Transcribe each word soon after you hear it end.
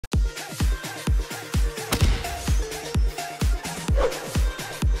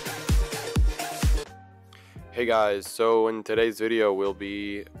Hey guys, so in today's video we'll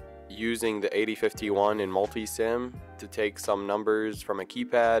be using the 8051 in Multisim to take some numbers from a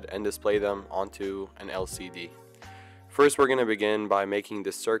keypad and display them onto an LCD. First we're going to begin by making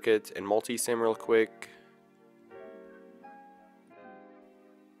this circuit in Multisim real quick.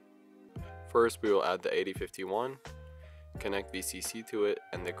 First we will add the 8051, connect VCC to it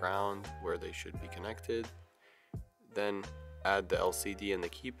and the ground where they should be connected. Then add the LCD and the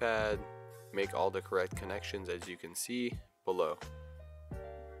keypad. Make all the correct connections as you can see below.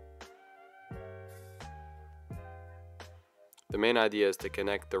 The main idea is to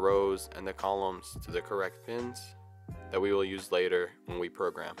connect the rows and the columns to the correct pins that we will use later when we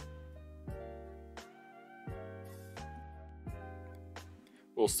program.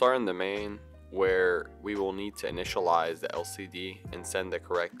 We'll start in the main, where we will need to initialize the LCD and send the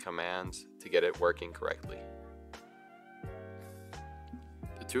correct commands to get it working correctly.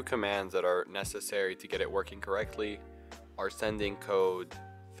 The two commands that are necessary to get it working correctly are sending code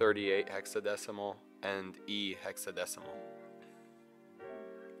 38 hexadecimal and E hexadecimal.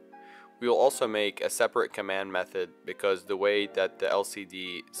 We will also make a separate command method because the way that the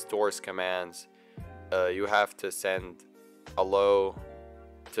LCD stores commands, you have to send a low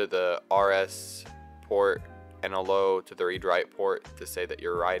to the RS port and a low to the read-write port to say that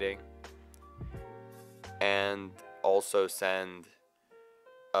you're writing, and also send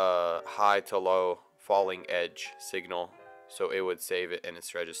a high to low falling edge signal so it would save it in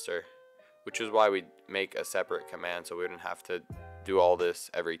its register, which is why we make a separate command so we wouldn't have to do all this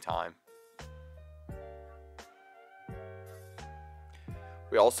every time.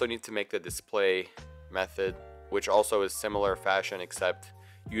 We also need to make the display method, which also is similar fashion except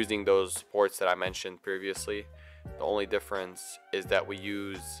using those ports that I mentioned previously. The only difference is that we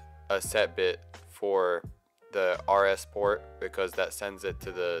use a set bit for the RS port because that sends it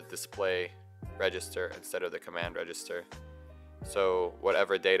to the display register instead of the command register. So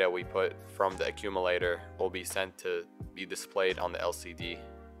whatever data we put from the accumulator will be sent to be displayed on the LCD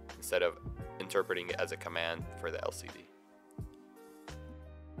instead of interpreting it as a command for the LCD.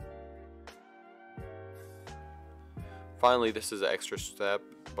 Finally, this is an extra step,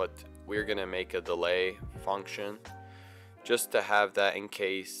 but we're gonna make a delay function just to have that in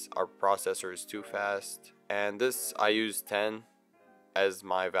case our processor is too fast. And this, I use 10 as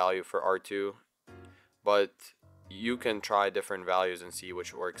my value for R2, but you can try different values and see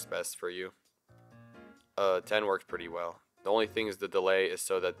which works best for you. 10 works pretty well. The only thing is the delay is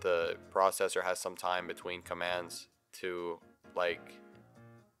so that the processor has some time between commands to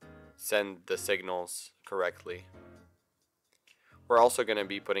send the signals correctly. We're also going to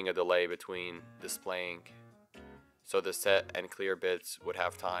be putting a delay between displaying, so the set and clear bits would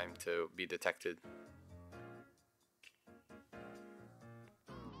have time to be detected.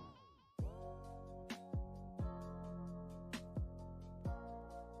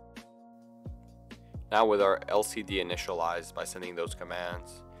 Now with our LCD initialized by sending those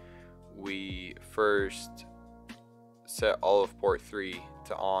commands, we first set all of port 3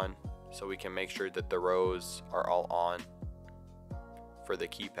 to on so we can make sure that the rows are all on for the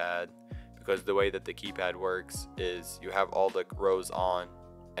keypad, because the way that the keypad works is you have all the rows on,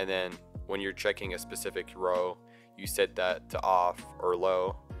 and then when you're checking a specific row you set that to off or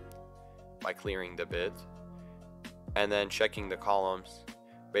low by clearing the bit, and then checking the columns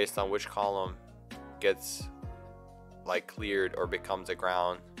based on which column gets cleared or becomes a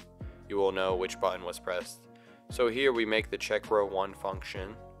ground, you will know which button was pressed. So here we make the check row 1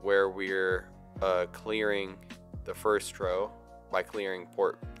 function where we're clearing the first row by clearing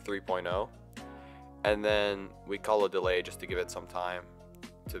port 3.0, and then we call a delay just to give it some time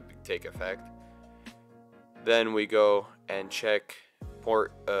to take effect. Then we go and check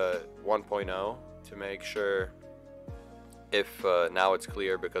port 1.0 to make sure if now it's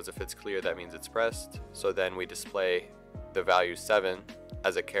clear, because if it's clear that means it's pressed. So then we display the value 7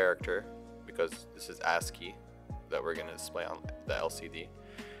 as a character because this is ASCII that we're going to display on the LCD.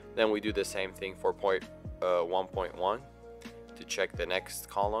 Then we do the same thing for port 1.1 to check the next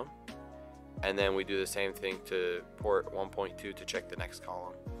column, and then we do the same thing to port 1.2 to check the next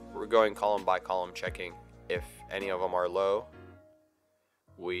column. We're going column by column checking. If any of them are low,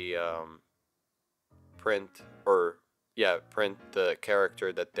 we print the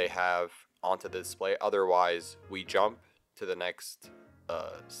character that they have onto the display. Otherwise we jump to the next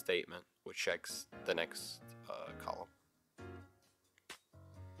statement, which checks the next column.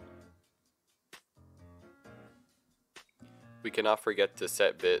 We cannot forget to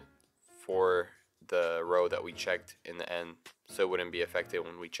set bit for the row that we checked in the end, so it wouldn't be affected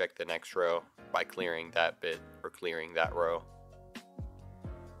when we check the next row by clearing that bit or clearing that row.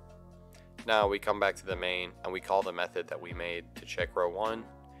 Now we come back to the main and we call the method that we made to check row 1,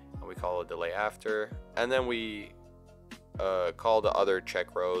 and we call a delay after, and then we call the other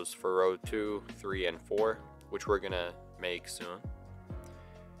check rows for row 2, 3, and 4, which we're gonna make soon.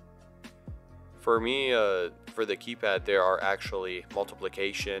 For me, for the keypad, there are actually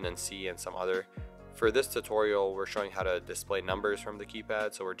multiplication and C and some other. For this tutorial, we're showing how to display numbers from the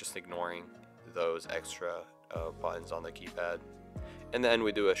keypad, so we're just ignoring those extra buttons on the keypad. And then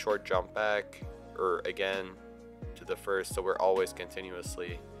we do a short jump back, or again, to the first, so we're always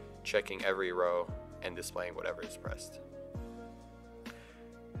continuously checking every row and displaying whatever is pressed.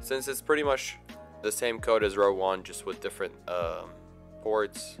 Since it's pretty much the same code as row 1, just with different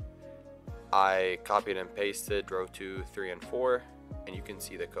ports, I copied and pasted row 2, 3, and 4, and you can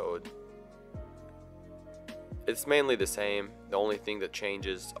see the code. It's mainly the same. The only thing that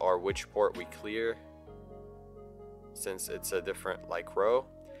changes are which port we clear, since it's a different row,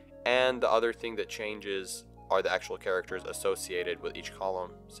 and the other thing that changes are the actual characters associated with each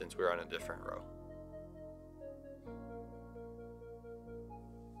column, since we're on a different row.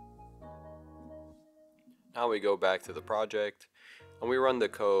 Now we go back to the project and we run the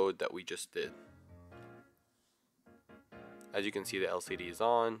code that we just did. As you can see, the LCD is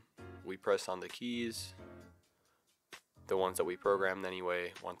on. We press on the keys, the ones that we programmed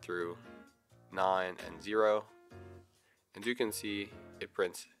anyway, 1 through 9 and 0. And you can see it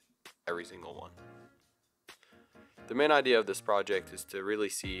prints every single one. The main idea of this project is to really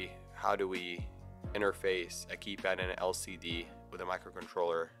see how do we interface a keypad and an LCD with a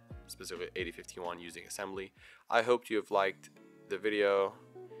microcontroller, specifically 8051, using assembly. I hope you have liked the video,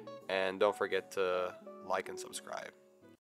 and don't forget to like and subscribe.